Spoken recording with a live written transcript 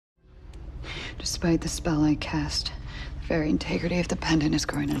Despite the spell I cast, the very integrity of the pendant is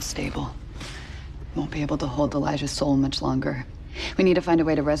growing unstable. Won't be able to hold Elijah's soul much longer. We need to find a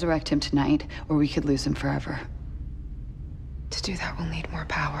way to resurrect him tonight, or we could lose him forever. To do that, we'll need more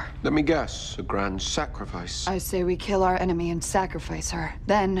power. Let me guess, a grand sacrifice. I say we kill our enemy and sacrifice her.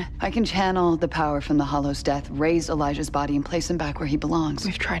 Then, I can channel the power from the Hollow's death, raise Elijah's body, and place him back where he belongs.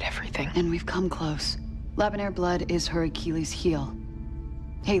 We've tried everything. And we've come close. Labinair blood is her Achilles' heel.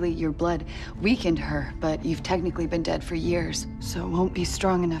 Haley, your blood weakened her, but you've technically been dead for years, so it won't be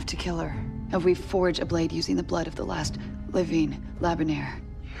strong enough to kill her. If we forge a blade using the blood of the last living Labinair.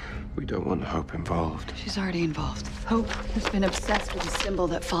 We don't want Hope involved. She's already involved. Hope has been obsessed with the symbol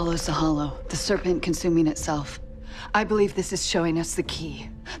that follows the Hollow, the serpent consuming itself. I believe this is showing us the key,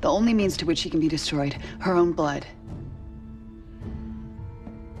 the only means to which she can be destroyed, her own blood.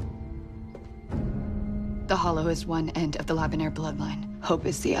 The Hollow is one end of the Labinair bloodline. Hope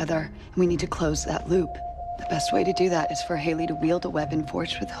is the other, and we need to close that loop. The best way to do that is for Haley to wield a weapon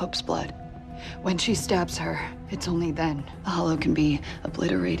forged with Hope's blood. When she stabs her, it's only then the Hollow can be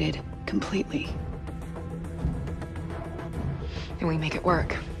obliterated completely. And we make it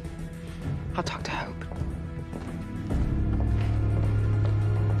work. I'll talk to Hope.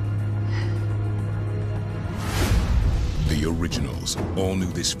 The Originals, all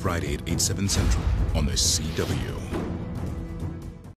new this Friday at 8/7 Central on the CW.